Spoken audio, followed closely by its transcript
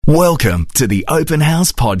Welcome to the Open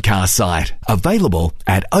House podcast site, available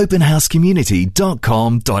at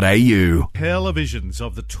openhousecommunity.com.au. Televisions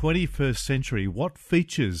of the 21st century. What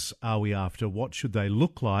features are we after? What should they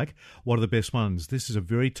look like? What are the best ones? This is a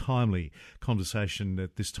very timely conversation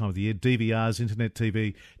at this time of the year. DVRs, internet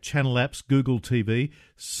TV, channel apps, Google TV.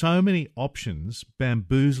 So many options,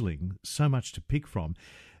 bamboozling, so much to pick from.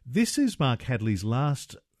 This is Mark Hadley's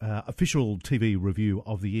last official TV review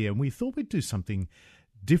of the year, and we thought we'd do something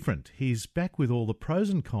different. He's back with all the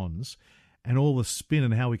pros and cons and all the spin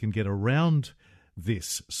and how we can get around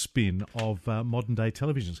this spin of modern day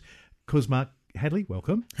televisions. Because Mark Hadley,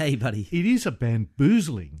 welcome. Hey, buddy. It is a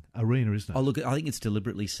bamboozling arena, isn't it? Oh, look, I think it's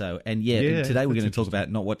deliberately so. And yeah, today we're going to talk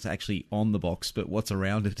about not what's actually on the box, but what's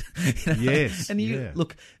around it. Yes. And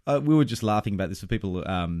look, we were just laughing about this for people,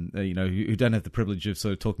 who don't have the privilege of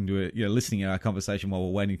sort of talking to it, listening to our conversation while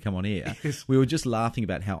we're waiting to come on air. Yes. We were just laughing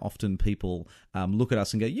about how often people look at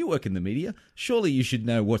us and go, "You work in the media. Surely you should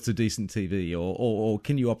know what's a decent TV, or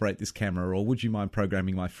can you operate this camera, or would you mind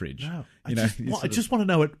programming my fridge?" No, I just want to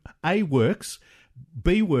know it A, works,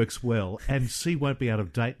 B, works well, and C, won't be out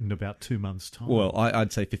of date in about 2 months' time. Well,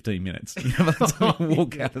 I'd say 15 minutes by the time I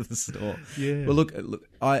walk out of the store. Yeah. Well, look,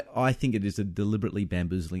 I think it is a deliberately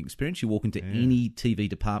bamboozling experience. You walk into any TV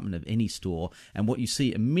department of any store, and what you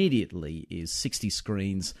see immediately is 60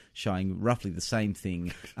 screens showing roughly the same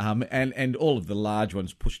thing, and all of the large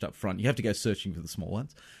ones pushed up front. You have to go searching for the small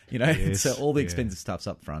ones, Yes. So all the expensive stuff's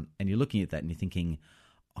up front, and you're looking at that and you're thinking,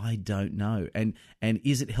 I don't know. And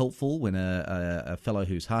is it helpful when a fellow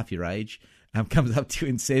who's half your age comes up to you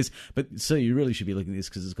and says, "But sir, you really should be looking at this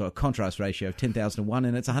because it's got a contrast ratio of 10,000 to 1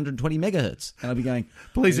 and it's 120 megahertz." And I'll be going,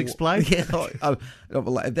 Please explain. Yeah, at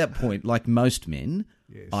that point, like most men,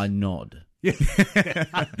 yes. I nod. Yeah.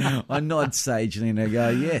 I nod sagely and I go,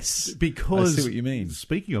 yes, because I see what you mean.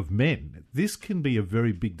 Speaking of men, this can be a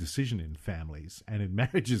very big decision in families and in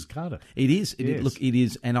marriages, can't it? It is. Yes. Look, it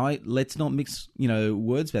is. And let's not mix,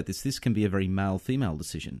 words about this. This can be a very male-female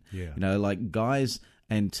decision. Yeah. Like guys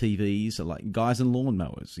and TVs are like guys and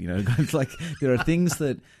lawnmowers. It's like there are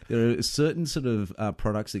certain sort of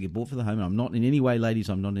products that get bought for the home. And I'm not in any way, ladies,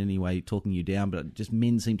 I'm not in any way talking you down, but just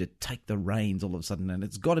men seem to take the reins all of a sudden, and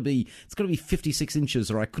it's got to be 56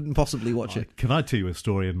 inches, or I couldn't possibly watch it. Can I tell you a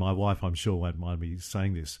story? And my wife, I'm sure, won't mind me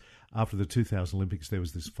saying this. After the 2000 Olympics, there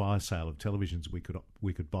was this fire sale of televisions we could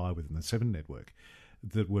buy within the 7 network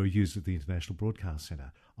that were used at the International Broadcast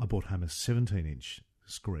Centre. I bought home a 17-inch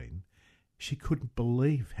screen. She couldn't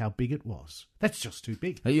believe how big it was. That's just too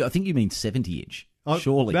big. I think you mean 70-inch.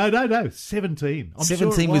 Surely. No, 17. I'm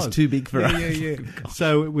 17 sure was too big for us. Yeah.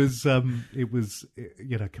 So it was,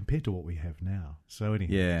 compared to what we have now. So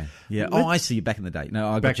anyhow. Yeah. Oh, I see you back in the day. No,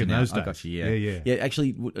 I got you now. Those days. I got you, Yeah. Yeah,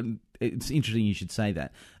 actually, it's interesting you should say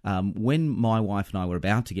that. When my wife and I were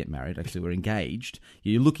about to get married, actually we're engaged,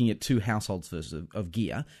 you're looking at 2 households first of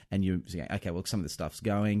gear, and you're saying, okay, well, some of the stuff's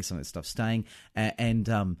going, some of the stuff's staying.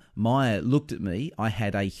 And Maya looked at me. I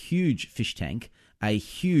had a huge fish tank, a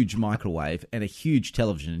huge microwave, and a huge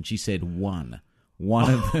television, and she said, one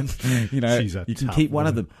of them. You can keep one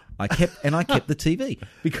of them. I kept the TV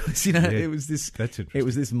because it was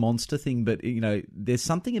this monster thing. But there's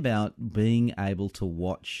something about being able to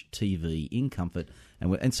watch TV in comfort.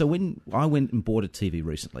 And so when I went and bought a TV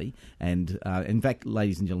recently, and in fact,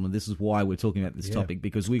 ladies and gentlemen, this is why we're talking about this topic,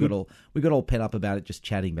 because we got all pent up about it, just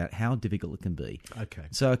chatting about how difficult it can be. Okay.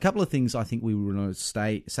 So a couple of things I think we want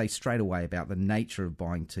to say straight away about the nature of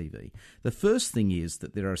buying TV. The first thing is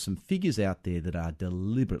that there are some figures out there that are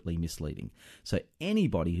deliberately misleading. So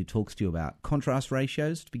anybody who talks to you about contrast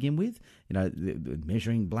ratios to begin with,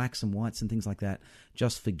 measuring blacks and whites and things like that,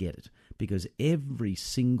 just forget it, because every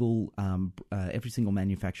single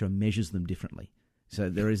manufacturer measures them differently. So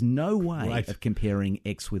there is no way of comparing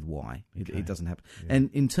X with Y. It doesn't happen. Yeah. And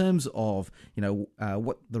in terms of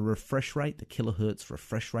what the refresh rate, the kilohertz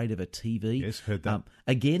refresh rate of a TV, yes, heard that.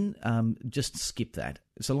 Again, just skip that.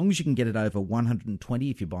 So long as you can get it over 120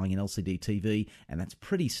 if you're buying an LCD TV, and that's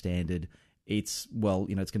pretty standard. It's going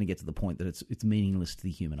to get to the point that it's meaningless to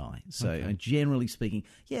the human eye. So generally speaking,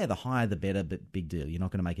 the higher the better, but big deal. You're not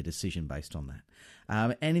going to make a decision based on that.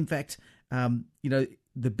 And in fact,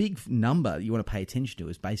 the big number you want to pay attention to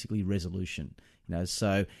is basically resolution.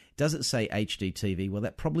 So does it say HD TV? Well,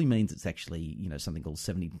 that probably means it's actually something called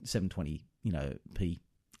 720 p,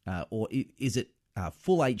 or is it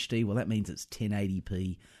full HD? Well, that means it's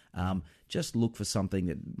 1080p. Just look for something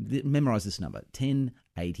that memorize this number,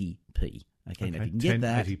 1080p. Okay, and if you can get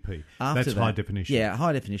that 1080p. after That's that, high definition. Yeah,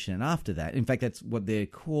 high definition. And after that, in fact, that's what they're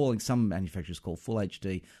calling, some manufacturers call full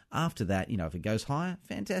HD. After that, if it goes higher,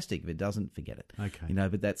 fantastic. If it doesn't, forget it.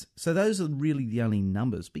 Okay. But so those are really the only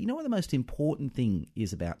numbers. But you know what the most important thing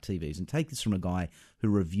is about TVs? And take this from a guy who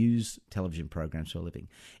reviews television programs for a living.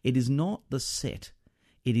 It is not the set.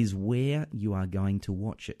 It is where you are going to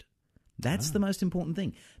watch it. That's the most important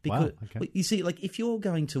thing. Because you see, like if you're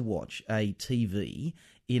going to watch a TV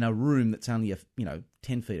in a room that's only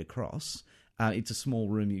 10 feet across, it's a small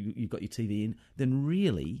room, you've got your TV in, then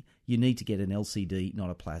really you need to get an LCD,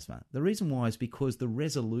 not a plasma. The reason why is because the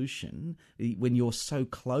resolution, when you're so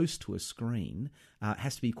close to a screen,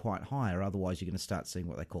 has to be quite high, or otherwise you're going to start seeing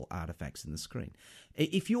what they call artifacts in the screen.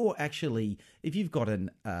 If you've got a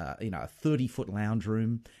 30-foot lounge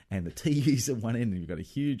room and the TV's at one end and you've got a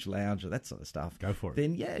huge lounge or that sort of stuff, go for it.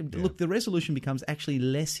 Then look, the resolution becomes actually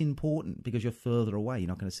less important because you're further away. You're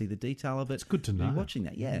not going to see the detail of it. It's good to know. You're watching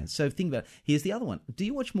that, yeah. So think about it. Here's the other one. Do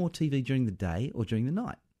you watch more TV during the day or during the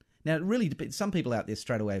night? Now, it really depends. Some people out there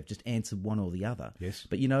straight away have just answered one or the other. Yes.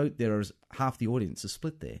 But, there is half the audience is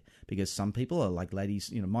split there because some people are like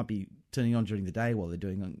ladies, might be turning on during the day while they're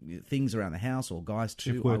doing things around the house, or guys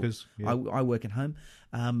too. Shift workers. I work at home.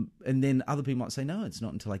 And then other people might say, no, it's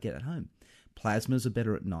not until I get at home. Plasmas are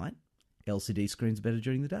better at night. LCD screens are better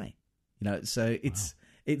during the day. So it's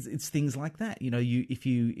things like that. If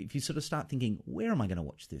you sort of start thinking, where am I going to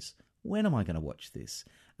watch this? When am I going to watch this?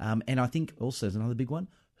 And I think also there's another big one.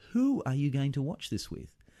 Who are you going to watch this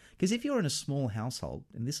with? Because if you're in a small household,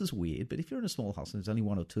 and this is weird, but if you're in a small house and there's only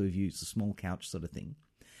one or two of you, it's a small couch sort of thing,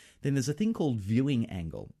 then there's a thing called viewing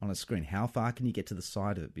angle on a screen. How far can you get to the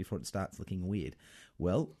side of it before it starts looking weird?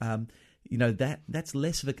 Well, that's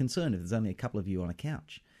less of a concern if there's only a couple of you on a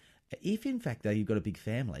couch. If, in fact, though, you've got a big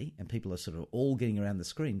family and people are sort of all getting around the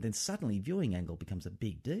screen, then suddenly viewing angle becomes a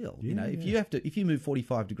big deal. Yeah. If you move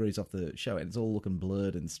 45 degrees off the show and it's all looking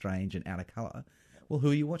blurred and strange and out of colour, well,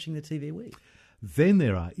 who are you watching the TV with? Then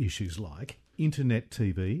there are issues like internet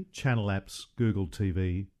TV, channel apps, Google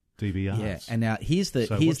TV, DVRs. Yeah, and now here's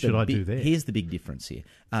the big difference here.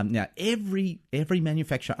 Now every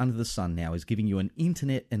manufacturer under the sun now is giving you an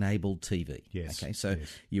internet-enabled TV. Yes. Okay, so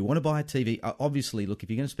you want to buy a TV. Obviously, look, if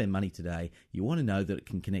you're going to spend money today, you want to know that it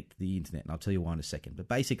can connect to the internet, and I'll tell you why in a second. But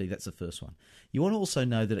basically, that's the first one. You want to also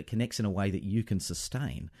know that it connects in a way that you can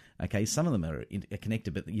sustain. Okay, some of them are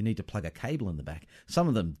connected, but you need to plug a cable in the back. Some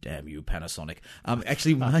of them, damn you, Panasonic,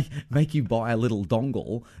 actually make you buy a little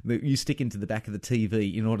dongle that you stick into the back of the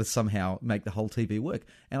TV in order to somehow make the whole TV work.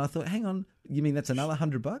 And I thought, hang on, you mean that's another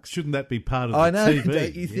 $100? Shouldn't that be part of the I know, TV?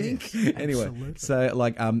 Don't you think? Yes, anyway, absolutely.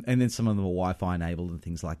 so and then some of them are Wi-Fi enabled and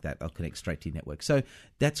things like that. They'll connect straight to your network. So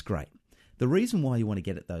that's great. The reason why you want to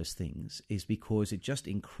get at those things is because it just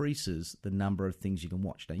increases the number of things you can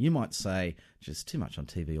watch. Now, you might say, just too much on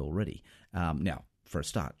TV already. Now, for a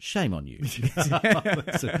start, shame on you.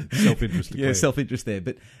 That's a self-interest. Yeah, self-interest there.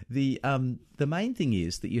 But the main thing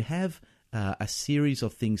is that you have a series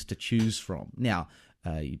of things to choose from. Now,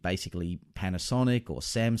 basically Panasonic or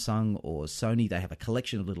Samsung or Sony, they have a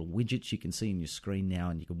collection of little widgets you can see on your screen now,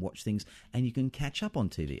 and you can watch things and you can catch up on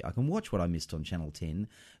TV. I can watch what I missed on Channel 10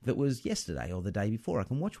 that was yesterday or the day before. I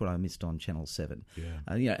can watch what I missed on Channel 7.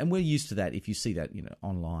 Yeah. And we're used to that if you see that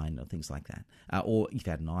online or things like that. Or if you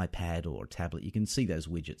had an iPad or a tablet, you can see those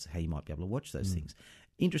widgets, how you might be able to watch those things.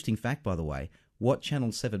 Interesting fact, by the way, what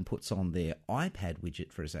Channel 7 puts on their iPad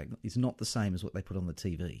widget, for example, is not the same as what they put on the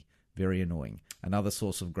TV. Very annoying. Another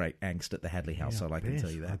source of great angst at the Hadley household, I can tell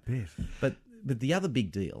you that. I bet. But the other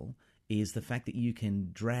big deal is the fact that you can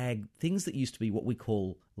drag things that used to be what we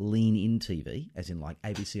call lean-in TV, as in like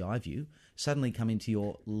ABC iView, suddenly come into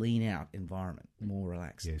your lean-out environment, more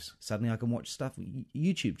relaxed. Yes. Suddenly I can watch stuff,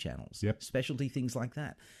 YouTube channels, specialty things like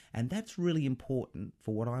that. And that's really important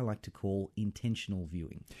for what I like to call intentional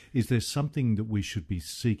viewing. Is there something that we should be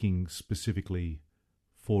seeking specifically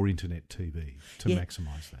for internet TV to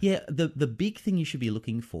maximise that? Yeah, the big thing you should be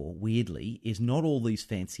looking for, weirdly, is not all these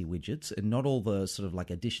fancy widgets and not all the sort of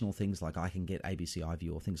like additional things like I can get ABC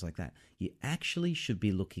iView or things like that. You actually should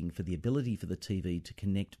be looking for the ability for the TV to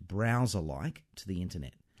connect browser-like to the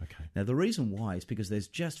internet. Okay. Now, the reason why is because there's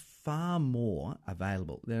just far more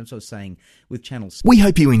available. That's what I was saying with channels. We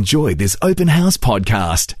hope you enjoyed this Open House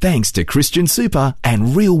podcast, thanks to Christian Super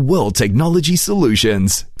and Real World Technology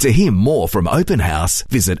Solutions. To hear more from Open House,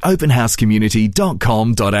 visit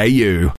openhousecommunity.com.au.